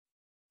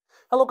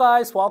Hello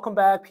guys, welcome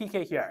back,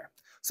 PK here.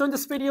 So in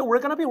this video, we're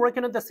going to be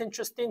working on this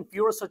interesting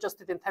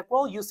viewer-suggested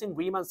integral using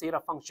Riemann Zeta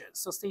functions,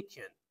 so stay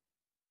tuned.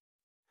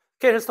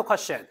 Okay, here's the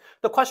question.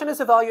 The question is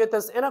evaluate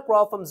this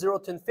integral from 0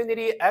 to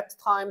infinity x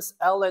times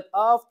ln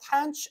of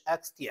tanh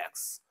x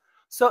dx.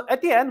 So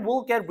at the end,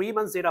 we'll get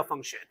Riemann Zeta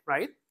function,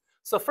 right?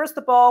 So first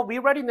of all, we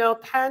already know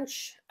tanh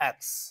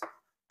x.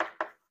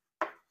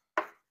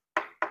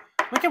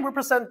 We can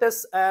represent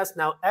this as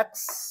now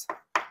x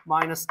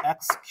minus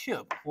x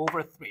cubed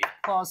over 3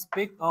 plus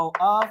big O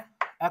of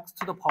x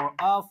to the power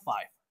of 5.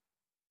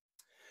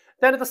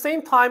 Then at the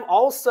same time,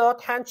 also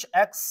tanh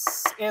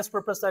x is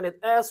represented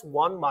as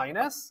 1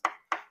 minus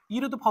e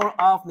to the power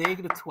of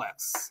negative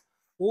 2x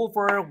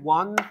over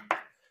 1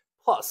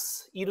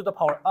 plus e to the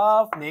power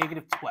of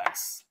negative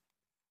 2x.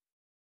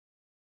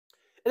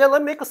 And then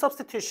let me make a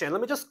substitution.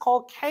 Let me just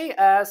call k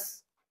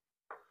as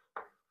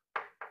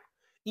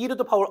e to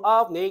the power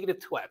of negative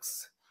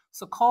 2x.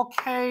 So call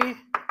k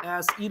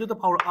as e to the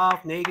power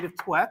of negative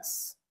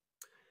 2x.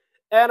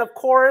 And of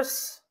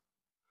course,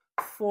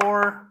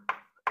 for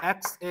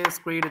x is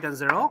greater than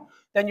 0,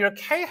 then your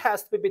k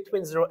has to be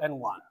between 0 and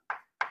 1.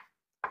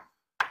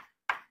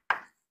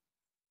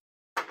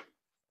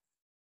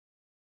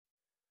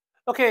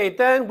 Okay,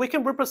 then we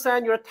can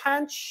represent your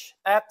tanh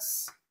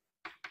x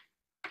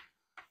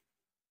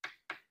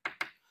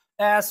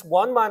as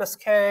 1 minus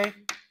k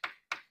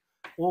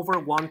over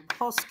 1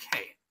 plus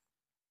k.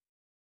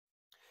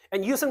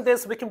 And using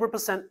this, we can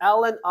represent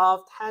ln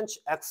of tanh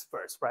x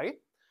first, right?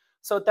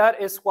 So that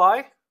is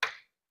why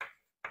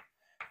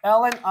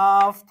ln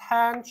of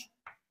tanh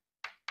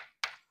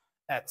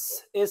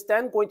x is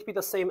then going to be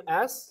the same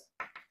as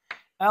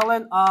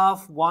ln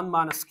of 1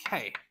 minus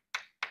k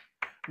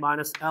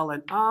minus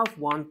ln of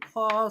 1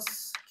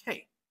 plus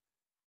k.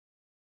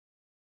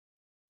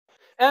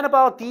 And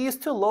about these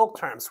two log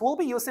terms, we'll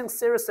be using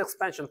series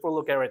expansion for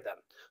logarithm.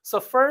 So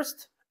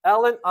first,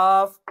 ln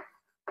of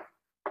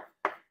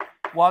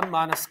 1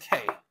 minus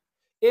k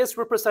is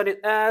represented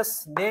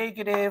as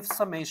negative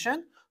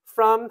summation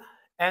from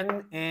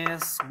n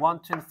is 1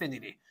 to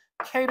infinity,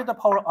 k to the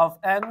power of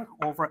n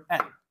over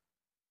n.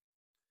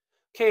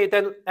 Okay,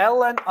 then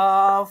ln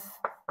of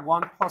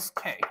 1 plus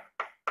k.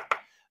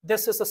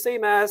 This is the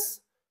same as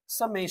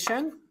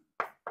summation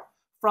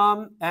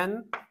from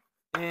n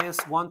is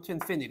 1 to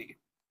infinity.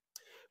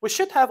 We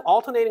should have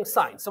alternating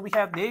signs. So we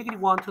have negative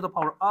 1 to the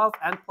power of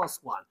n plus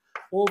 1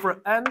 over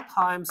n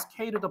times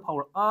k to the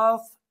power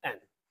of n.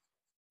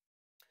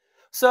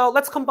 So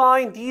let's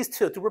combine these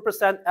two to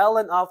represent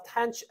ln of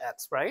tanh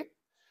x, right?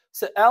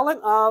 So ln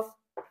of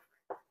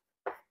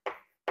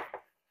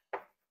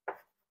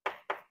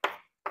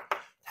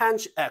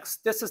tanh x.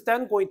 This is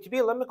then going to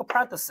be, let me make a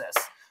parenthesis,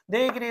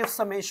 negative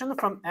summation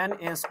from n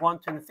is 1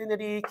 to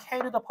infinity,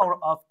 k to the power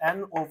of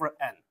n over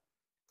n.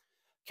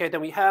 Okay,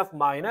 then we have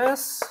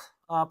minus,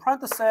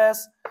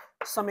 parenthesis,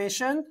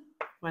 summation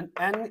when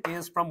n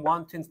is from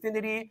 1 to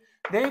infinity,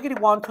 negative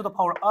 1 to the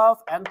power of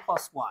n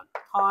plus 1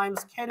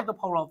 times k to the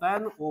power of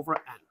n over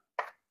n.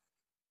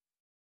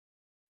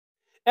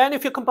 And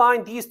if you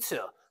combine these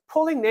two,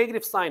 pulling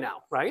negative sign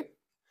out, right?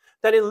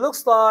 Then it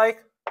looks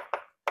like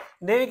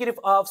negative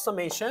of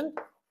summation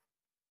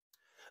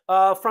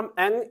from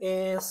n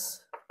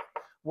is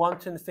 1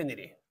 to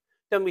infinity.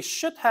 Then we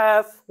should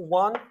have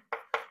 1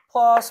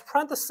 plus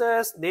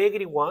parenthesis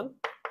negative 1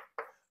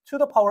 to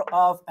the power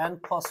of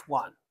n plus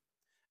 1.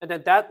 And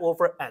then that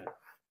over n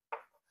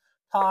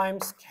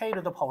times k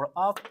to the power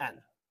of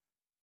n.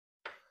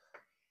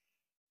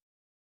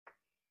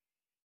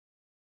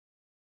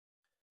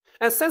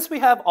 And since we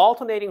have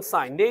alternating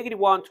sign, negative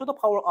 1 to the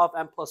power of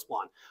n plus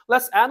 1,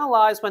 let's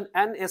analyze when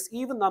n is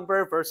even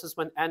number versus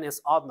when n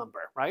is odd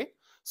number, right?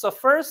 So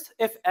first,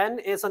 if n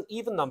is an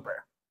even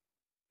number,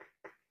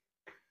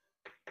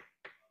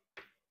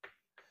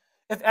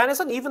 if n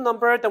is an even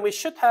number, then we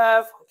should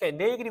have, okay,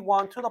 negative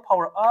 1 to the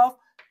power of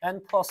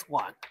n plus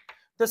 1.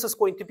 This is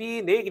going to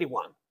be negative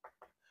 1.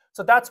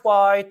 So that's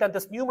why then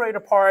this numerator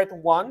part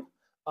 1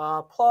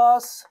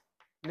 plus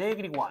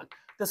negative 1.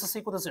 This is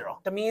equal to 0.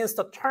 That means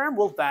the term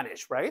will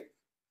vanish, right?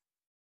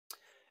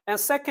 And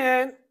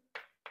second,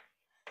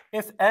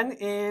 if n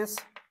is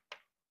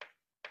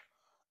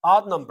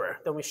odd number,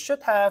 then we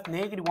should have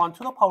negative 1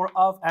 to the power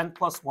of n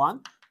plus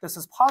 1. This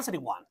is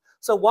positive 1.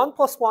 So 1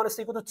 plus 1 is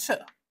equal to 2.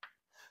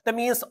 That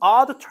means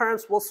all the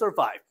terms will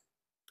survive.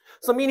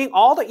 So meaning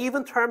all the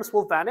even terms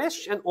will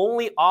vanish and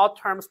only odd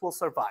terms will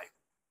survive.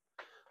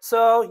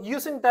 So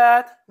using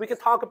that, we can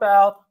talk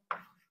about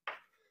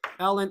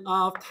ln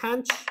of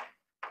tanh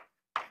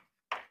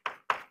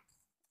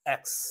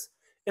x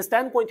is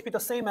then going to be the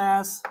same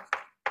as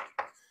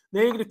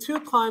negative 2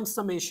 times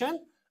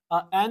summation.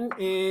 N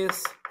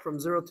is from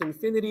 0 to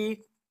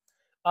infinity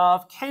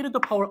of k to the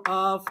power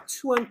of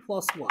 2n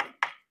plus 1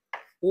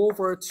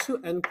 over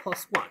 2n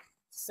plus 1.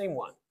 Same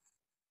one.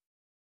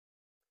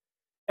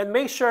 And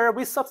make sure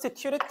we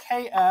substituted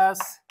k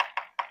as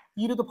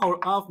e to the power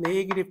of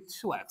negative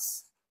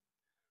 2x.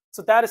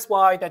 So that is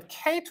why that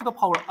k to the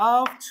power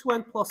of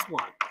 2n plus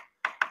 1.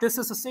 This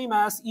is the same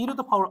as e to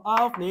the power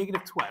of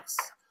negative 2x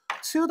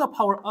to the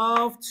power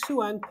of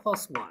 2n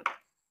plus 1.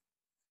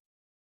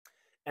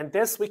 And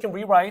this we can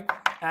rewrite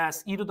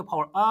as e to the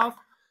power of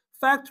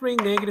factoring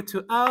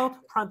 -2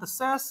 out,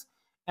 parentheses,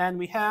 and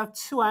we have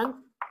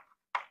 2n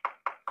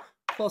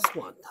plus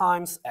 1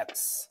 times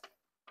x.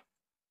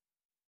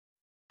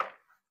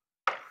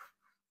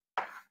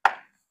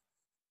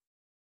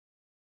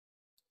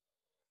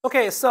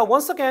 Okay, so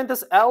once again,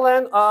 this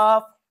ln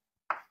of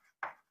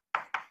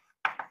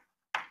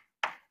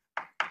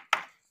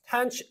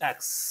tanh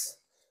x.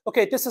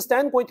 Okay, this is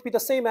then going to be the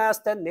same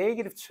as then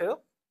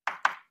 -2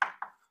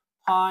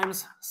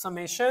 times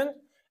summation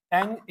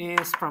n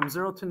is from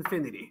 0 to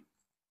infinity.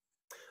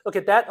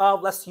 Okay,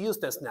 let's use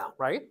this now,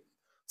 right?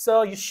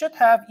 So you should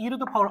have e to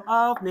the power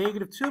of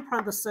 -2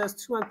 parentheses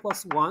 2n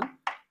plus 1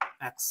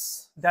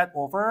 x. That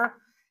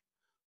over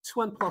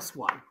 2n plus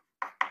 1.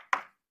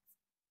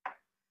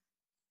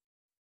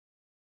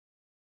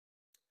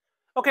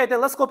 Okay,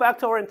 then let's go back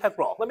to our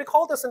integral. Let me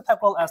call this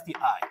integral as the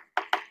I.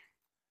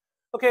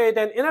 Okay,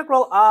 then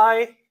integral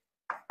I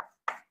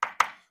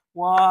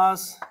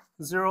was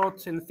 0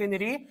 to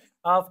infinity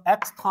of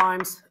x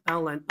times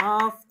ln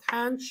of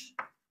tanh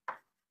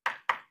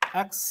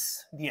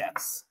x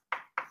dx.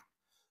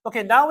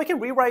 Okay, now we can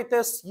rewrite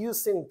this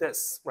using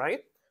this,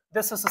 right?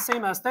 This is the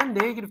same as then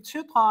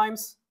 -2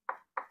 times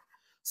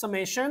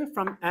summation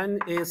from n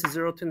is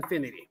 0 to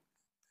infinity.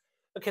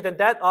 Okay, then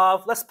that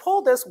of, let's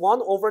pull this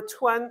 1 over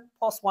 2n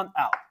plus 1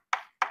 out.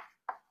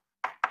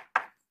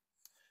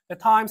 The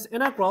times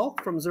integral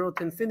from 0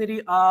 to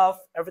infinity of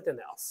everything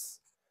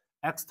else.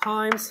 X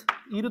times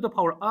e to the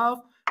power of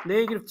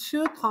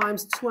 -2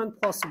 times 2n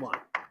plus 1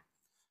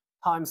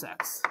 times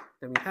x.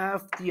 Then we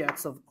have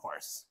dx, of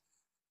course.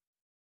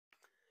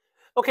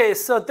 Okay,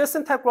 so this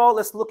integral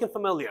is looking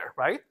familiar,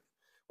 right?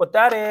 What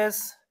that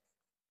is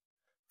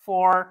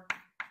for,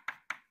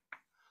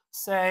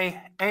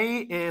 say,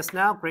 a is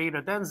now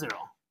greater than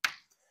 0.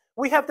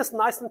 We have this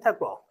nice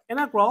integral.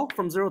 Integral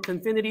from 0 to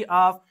infinity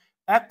of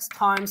x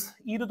times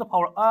e to the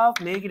power of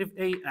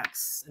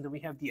 -ax. And then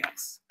we have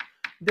dx.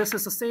 This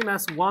is the same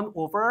as 1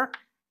 over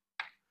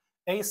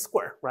a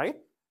squared, right?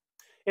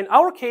 In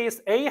our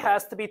case, a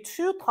has to be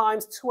 2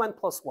 times 2n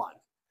plus 1.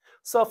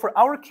 So for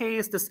our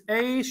case, this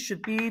a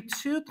should be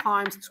 2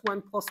 times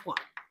 2n plus 1.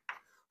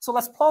 So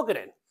let's plug it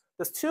in.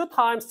 This 2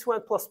 times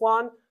 2n plus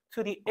 1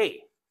 to the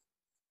a.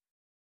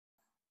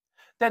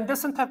 Then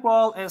this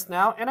integral is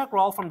now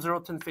integral from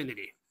 0 to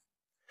infinity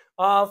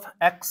of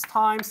x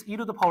times e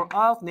to the power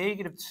of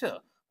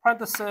 -2,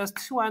 parentheses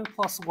 2n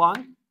plus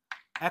 1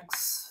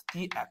 x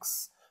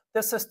dx.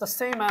 This is the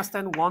same as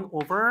then 1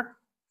 over,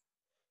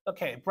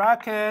 okay,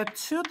 bracket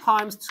 2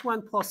 times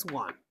 2n plus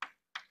 1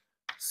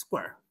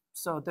 square.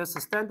 So this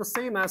is then the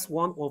same as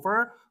 1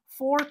 over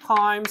 4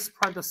 times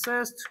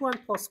parentheses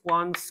 2n plus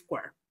 1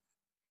 square.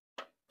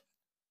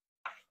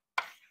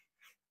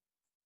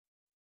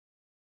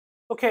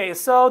 Okay,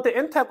 so the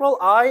integral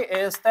I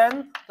is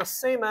then the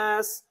same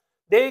as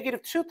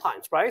 -2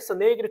 times, right? So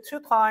 -2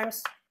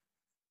 times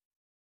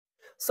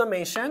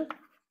summation,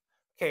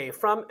 okay,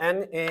 from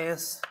n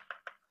is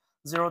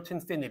 0 to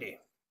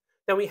infinity.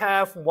 Then we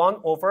have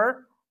 1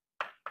 over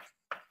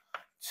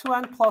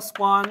 2n plus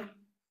 1.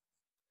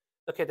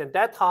 Okay, then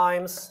that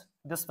times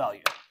this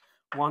value.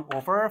 1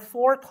 over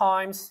 4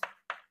 times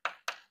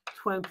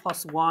 2n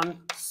plus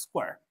 1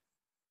 square.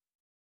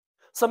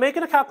 So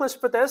making a calculation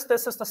for this,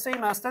 this is the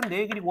same as then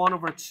 -1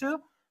 over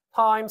 2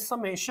 times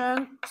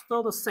summation,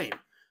 still the same.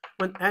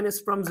 When n is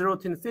from 0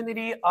 to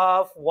infinity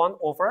of 1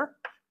 over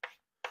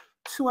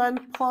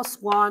 2n plus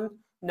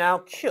 1, now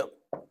cube.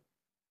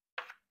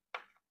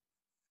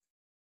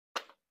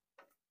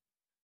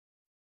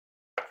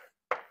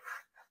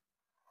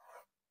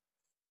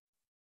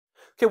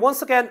 Okay,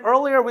 once again,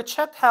 earlier we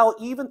checked how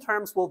even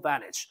terms will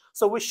vanish.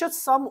 So we should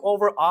sum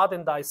over odd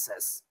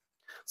indices.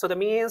 So that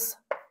means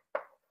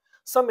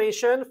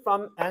summation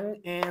from n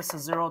is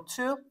 0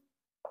 to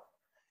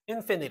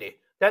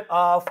infinity. That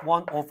of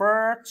 1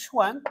 over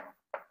 2n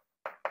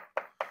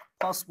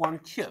plus 1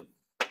 cube.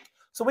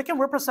 So we can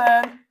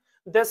represent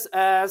this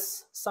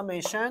as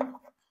summation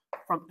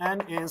from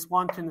n is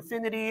 1 to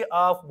infinity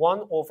of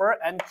 1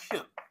 over n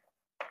cube.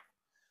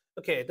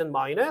 Okay, then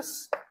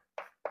minus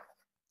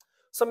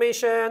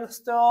summation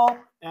still,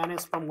 n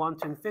is from 1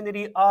 to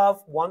infinity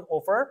of 1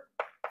 over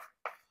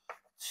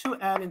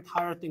 2n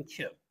entire thing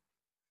cube.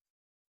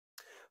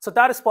 So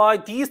that is why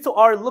these two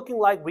are looking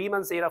like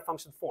Riemann Zeta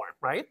function form,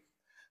 right?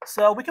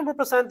 So we can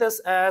represent this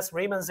as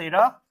Riemann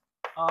Zeta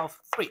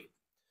of 3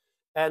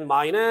 and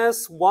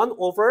minus 1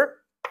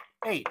 over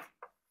 8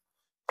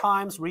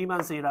 times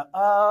Riemann Zeta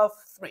of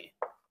 3,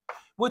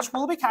 which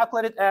will be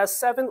calculated as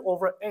 7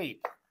 over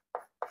 8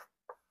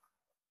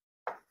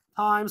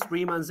 times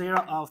Riemann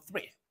Zeta of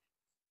 3.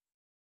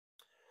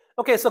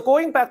 Okay, so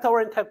going back to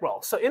our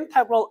integral. So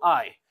integral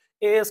I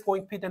is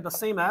going to be then the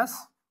same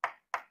as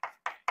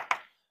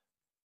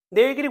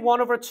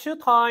 -1 over 2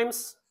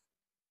 times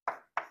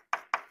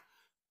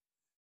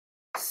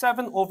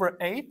 7 over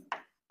 8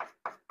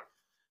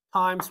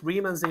 times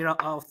Riemann Zeta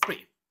of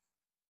 3.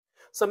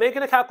 So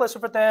making a calculation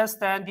for this,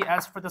 then the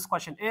answer for this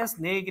question is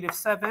negative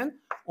 7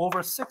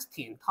 over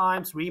 16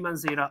 times Riemann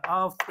zeta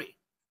of 3.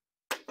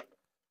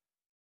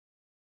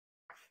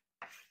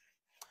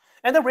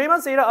 And the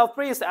Riemann zeta of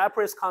 3 is the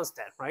Apér's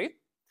constant, right?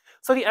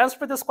 So the answer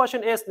for this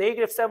question is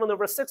negative 7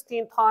 over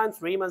 16 times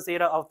Riemann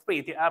zeta of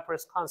 3, the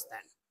Apér's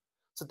constant.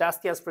 So that's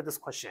the answer for this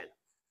question.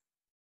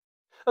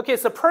 Okay,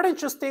 so pretty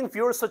interesting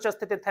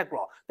viewer-suggested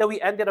integral that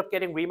we ended up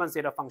getting Riemann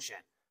zeta function.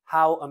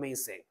 How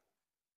amazing.